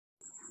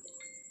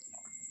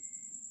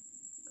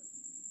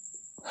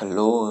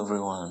Hello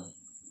everyone.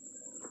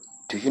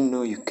 Do you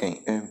know you can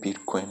earn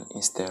Bitcoin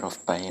instead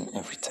of buying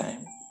every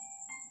time?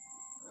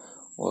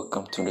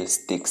 Welcome to the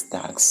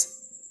STX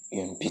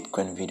Earn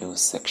Bitcoin video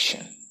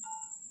section.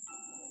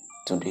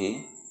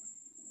 Today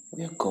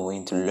we are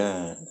going to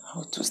learn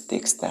how to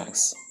stake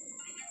stacks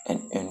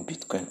and earn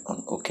Bitcoin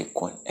on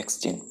OKCoin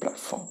exchange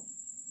platform.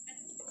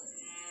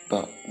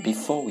 But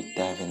before we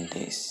dive in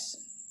this,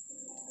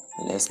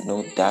 let's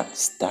note that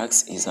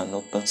Stacks is an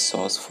open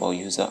source for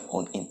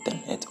user-owned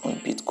internet on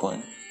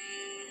Bitcoin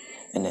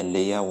and a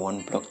layer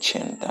 1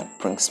 blockchain that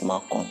brings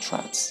smart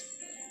contracts,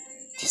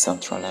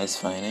 decentralized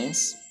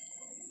finance,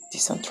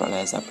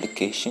 decentralized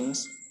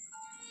applications,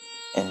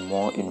 and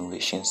more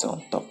innovations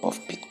on top of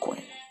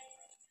Bitcoin.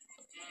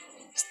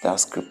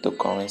 Stacks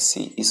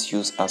cryptocurrency is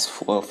used as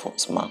fuel for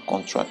smart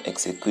contract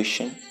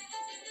execution,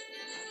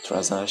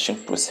 transaction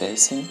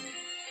processing,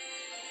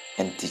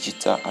 and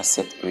digital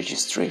asset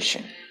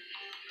registration.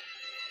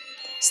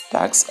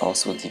 Stacks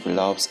also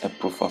develops a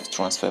proof of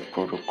transfer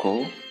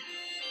protocol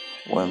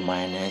where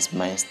miners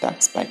mine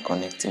stacks by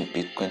connecting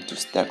Bitcoin to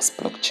Stacks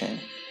blockchain,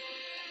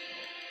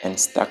 and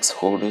Stacks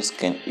holders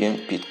can earn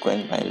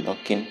Bitcoin by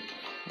locking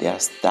their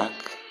stack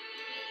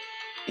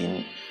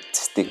in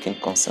staking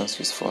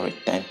consensus for a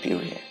time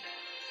period.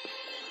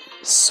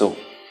 So,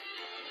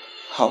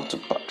 how to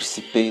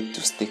participate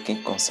to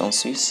staking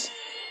consensus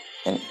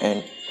and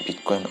earn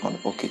Bitcoin on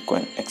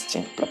OKCoin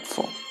exchange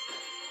platform?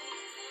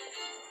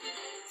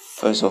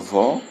 First of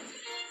all,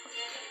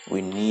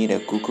 we need a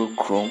Google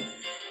Chrome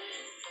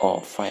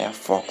or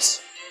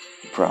Firefox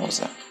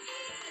browser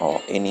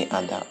or any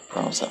other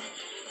browser.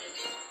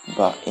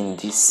 But in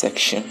this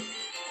section,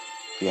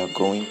 we are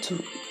going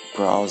to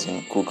browse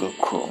in Google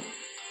Chrome.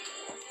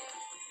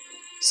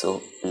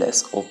 So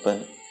let's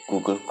open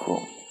Google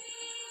Chrome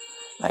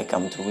like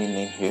I'm doing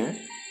it here.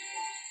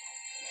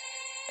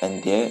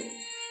 And there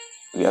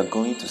we are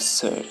going to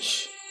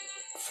search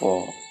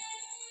for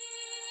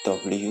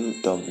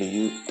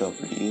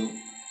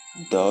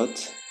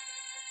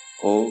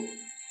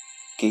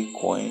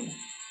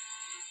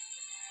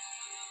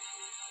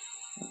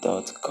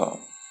www.okcoin.com,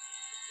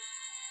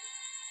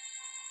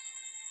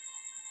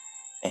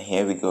 and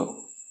here we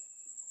go.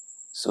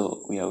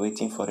 So we are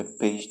waiting for the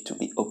page to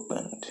be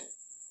opened.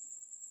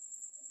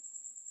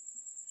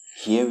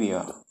 Here we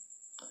are.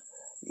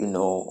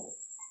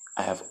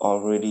 I have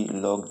already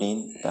logged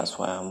in. That's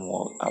why I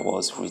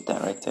was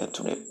redirected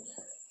to the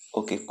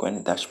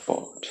OKCoin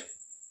dashboard.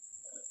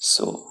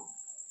 So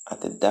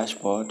at the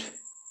dashboard,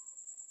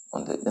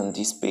 on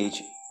this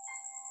page,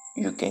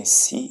 you can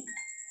see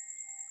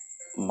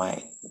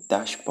my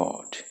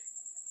dashboard.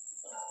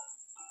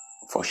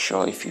 For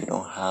sure, if you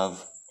don't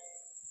have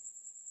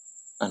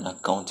an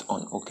account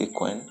on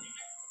OKCoin,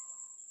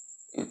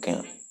 you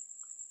can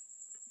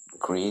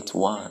create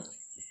one.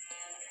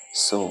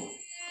 So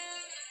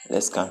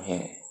let's come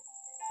here.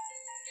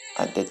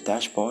 At the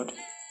dashboard,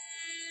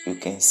 you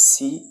can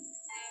see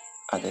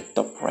at the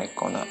top right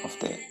corner of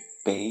the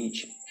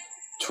page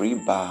 3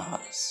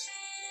 bars.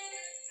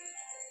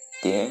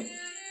 There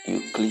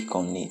you click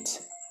on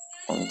it,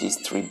 on these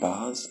 3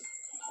 bars,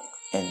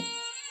 and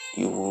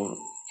you will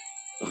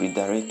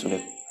redirect to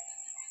the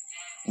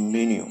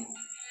menu.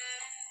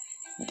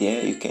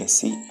 There you can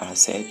see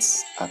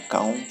assets,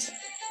 account,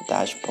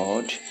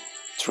 dashboard,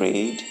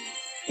 trade,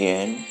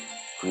 earn,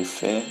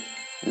 refer,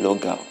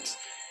 logout.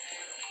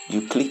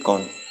 You click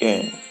on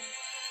earn.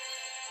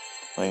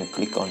 When you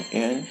click on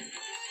earn,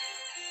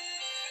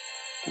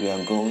 we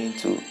are going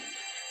to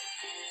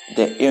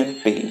the earn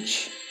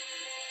page.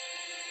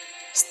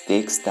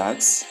 Stake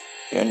stacks,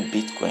 earn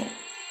Bitcoin.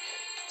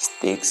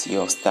 Stakes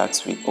your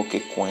stacks with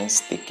OKCoin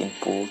staking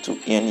pool to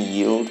earn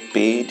yield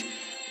paid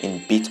in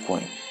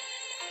Bitcoin.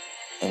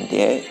 And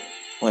there,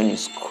 when you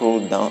scroll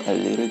down a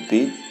little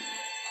bit,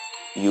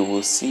 you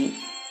will see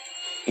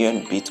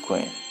earn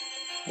Bitcoin.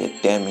 The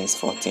term is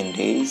 14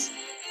 days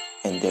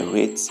and the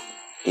rate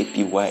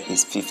APY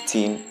is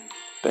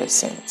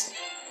 15%.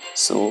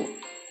 So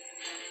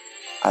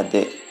at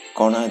the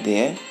corner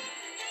there,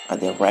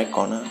 at the right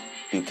corner,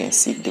 you can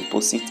see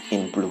deposit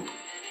in blue.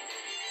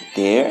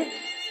 There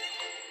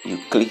you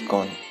click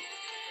on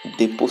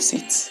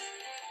deposit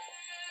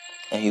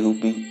and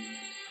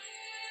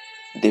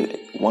the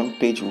one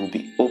page will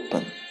be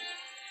open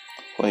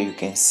where you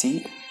can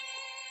see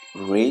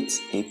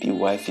rate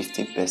APY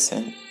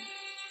 15%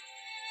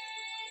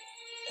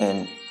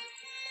 and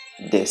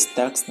the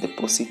stacks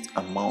deposit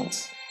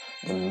amount.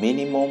 The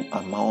minimum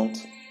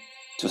amount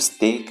to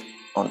stake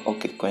on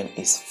OKCoin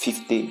is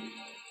 50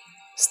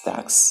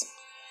 stacks.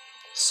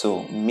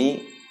 So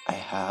I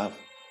have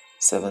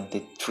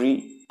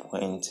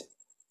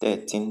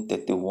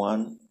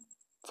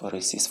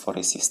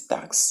 73.133146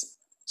 stacks.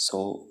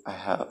 So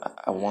I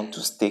want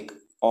to stake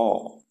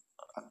all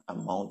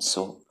amount.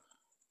 So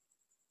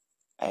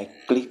I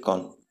click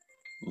on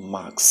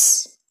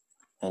max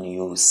and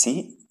you will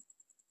see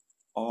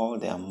all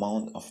the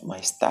amount of my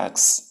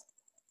stacks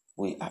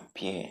will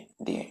appear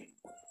there.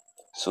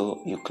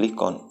 So you click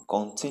on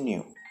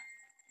continue.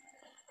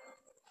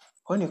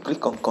 When you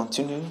click on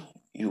continue,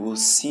 you will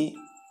see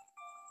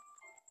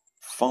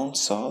fund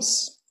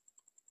source,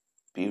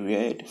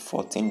 period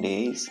 14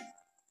 days.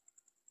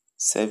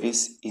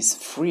 Service is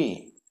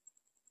free.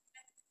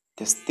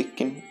 The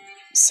staking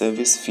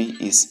service fee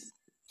is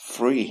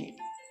free.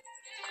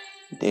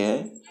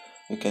 There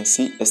you can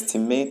see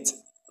estimate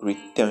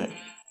return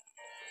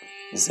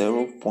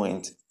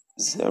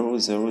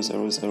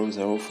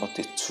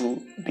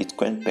 0.000042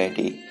 Bitcoin per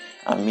day.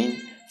 I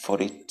mean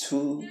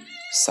 42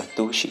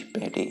 Satoshi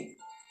per day.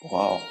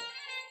 Wow,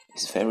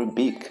 it's very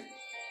big.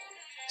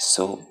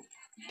 So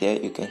there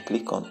you can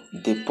click on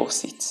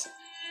deposit.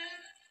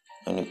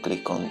 When you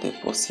click on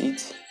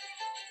deposit,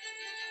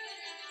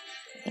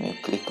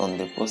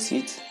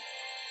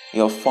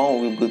 your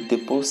fund will go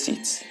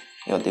deposit.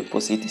 Your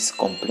deposit is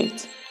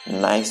complete.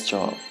 Nice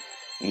job.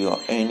 You are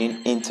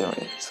earning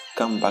interest.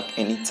 Come back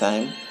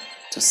anytime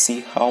to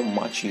see how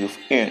much you've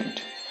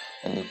earned.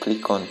 And you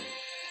click on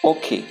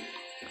OK.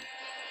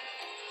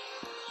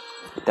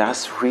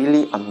 That's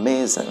really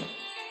amazing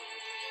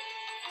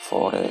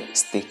for the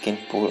staking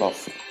pool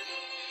of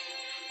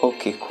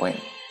OKCoin.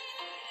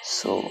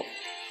 So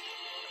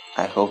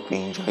I hope you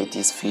enjoyed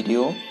this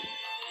video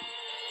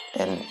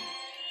and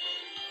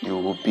you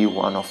will be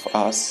one of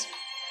us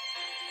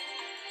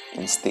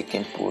in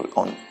staking pool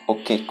on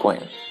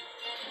OKCoin.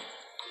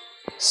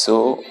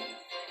 So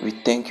we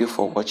thank you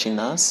for watching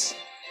us.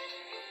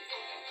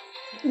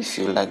 If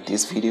you like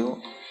this video,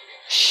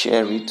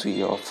 share it to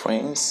your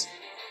friends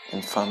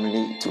and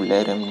family to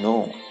let them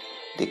know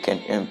they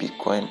can earn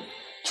Bitcoin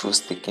through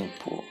staking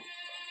pool.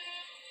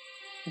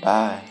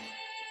 Bye.